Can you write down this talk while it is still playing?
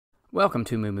Welcome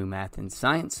to MooMooMath and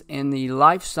Science and the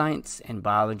Life Science and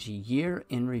Biology Year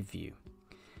in Review.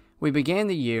 We began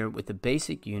the year with the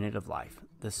basic unit of life,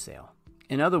 the cell.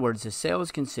 In other words, the cell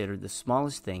is considered the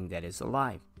smallest thing that is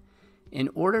alive. In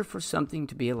order for something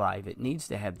to be alive, it needs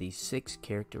to have these 6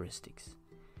 characteristics.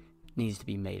 It needs to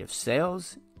be made of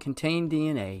cells, contain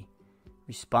DNA,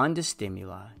 respond to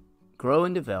stimuli, grow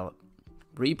and develop,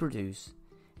 reproduce,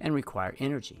 and require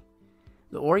energy.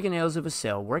 The organelles of a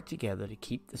cell work together to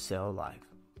keep the cell alive.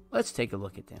 Let's take a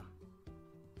look at them.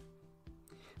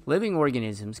 Living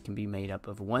organisms can be made up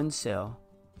of one cell,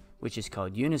 which is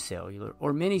called unicellular,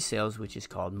 or many cells, which is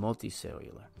called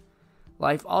multicellular.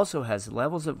 Life also has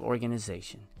levels of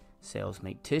organization. Cells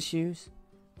make tissues,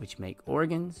 which make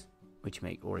organs, which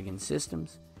make organ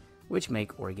systems, which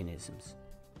make organisms.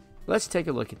 Let's take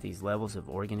a look at these levels of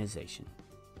organization.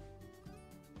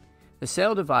 The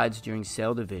cell divides during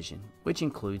cell division, which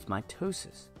includes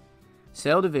mitosis.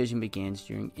 Cell division begins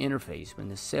during interphase when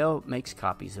the cell makes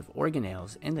copies of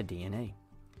organelles and the DNA.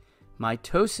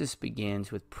 Mitosis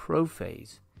begins with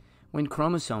prophase, when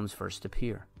chromosomes first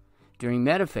appear. During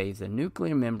metaphase, the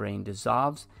nuclear membrane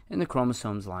dissolves and the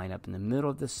chromosomes line up in the middle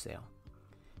of the cell.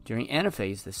 During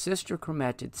anaphase, the sister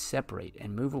chromatids separate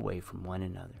and move away from one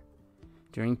another.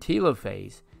 During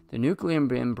telophase, the nuclear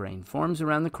membrane forms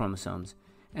around the chromosomes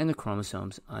and the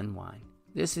chromosomes unwind.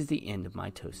 This is the end of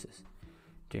mitosis.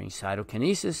 During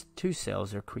cytokinesis, 2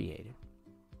 cells are created.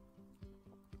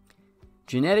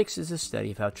 Genetics is the study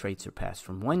of how traits are passed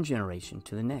from one generation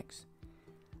to the next.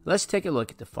 Let's take a look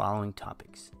at the following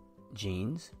topics: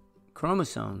 genes,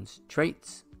 chromosomes,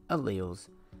 traits, alleles,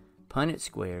 Punnett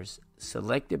squares,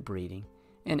 selective breeding,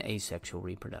 and asexual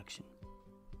reproduction.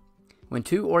 When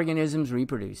 2 organisms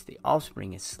reproduce, the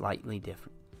offspring is slightly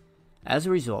different. As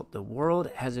a result, the world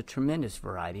has a tremendous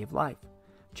variety of life.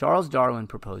 Charles Darwin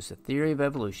proposed a theory of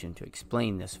evolution to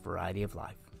explain this variety of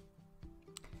life.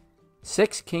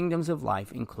 6 kingdoms of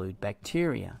life include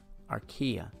bacteria,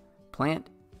 archaea, plant,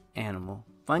 animal,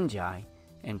 fungi,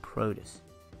 and protists.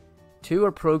 2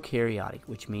 are prokaryotic,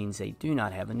 which means they do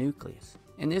not have a nucleus,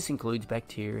 and this includes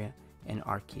bacteria and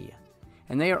archaea.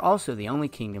 And they are also the only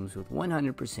kingdoms with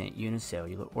 100%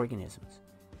 unicellular organisms.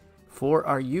 4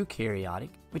 are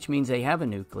eukaryotic, which means they have a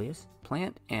nucleus,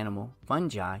 plant, animal,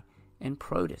 fungi, and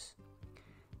protists.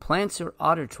 Plants are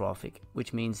autotrophic,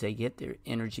 which means they get their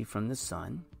energy from the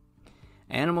sun.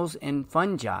 Animals and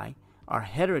fungi are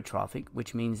heterotrophic,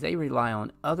 which means they rely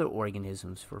on other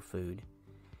organisms for food.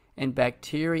 And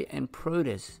bacteria and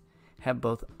protists have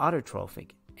both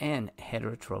autotrophic and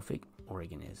heterotrophic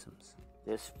organisms.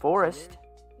 This forest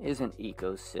is an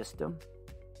ecosystem.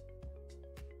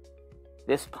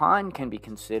 This pond can be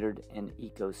considered an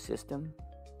ecosystem,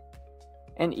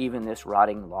 and even this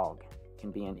rotting log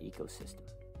can be an ecosystem.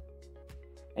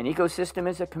 An ecosystem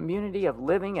is a community of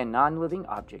living and non-living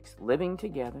objects living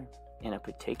together in a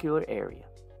particular area.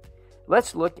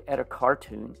 Let's look at a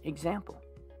cartoon example.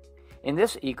 In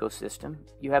this ecosystem,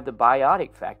 you have the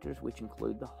biotic factors, which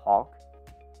include the hawk,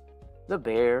 the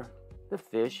bear, the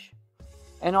fish,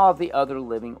 and all of the other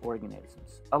living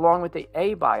organisms, along with the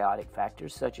abiotic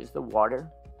factors such as the water,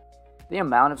 the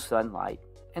amount of sunlight,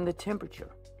 and the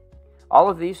temperature. All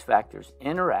of these factors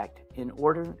interact in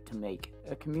order to make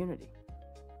a community.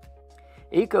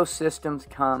 Ecosystems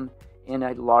come in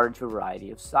a large variety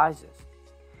of sizes.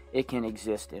 It can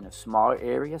exist in a smaller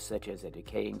area, such as a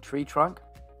decaying tree trunk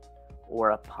or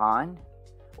a pond,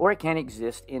 or it can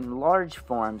exist in large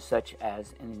forms, such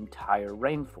as an entire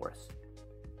rainforest.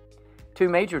 2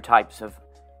 major types of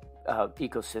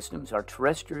ecosystems are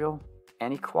terrestrial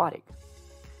and aquatic.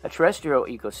 A terrestrial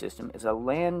ecosystem is a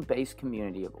land-based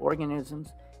community of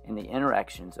organisms and the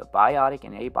interactions of biotic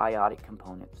and abiotic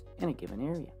components in a given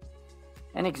area.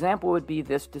 An example would be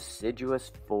this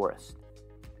deciduous forest.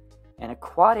 An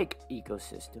aquatic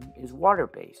ecosystem is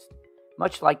water-based,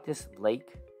 much like this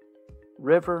lake,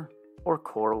 river, or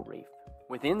coral reef.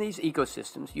 Within these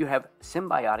ecosystems, you have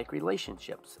symbiotic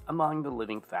relationships among the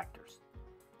living factors.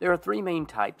 There are 3 main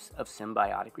types of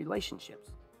symbiotic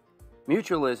relationships.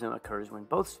 Mutualism occurs when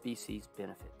both species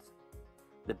benefits.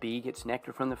 The bee gets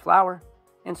nectar from the flower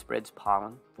and spreads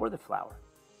pollen for the flower.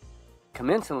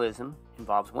 Commensalism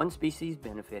involves one species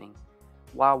benefiting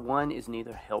while one is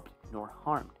neither helped nor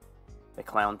harmed. The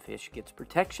clownfish gets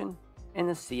protection and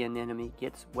the sea anemone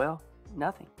gets, well,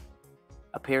 nothing.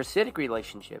 A parasitic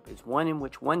relationship is one in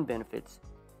which one benefits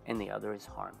and the other is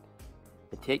harmed.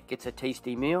 The tick gets a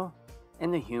tasty meal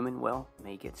and the human, well,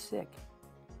 may get sick.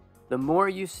 The more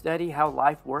you study how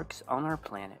life works on our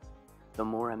planet, the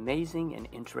more amazing and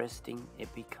interesting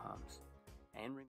it becomes. And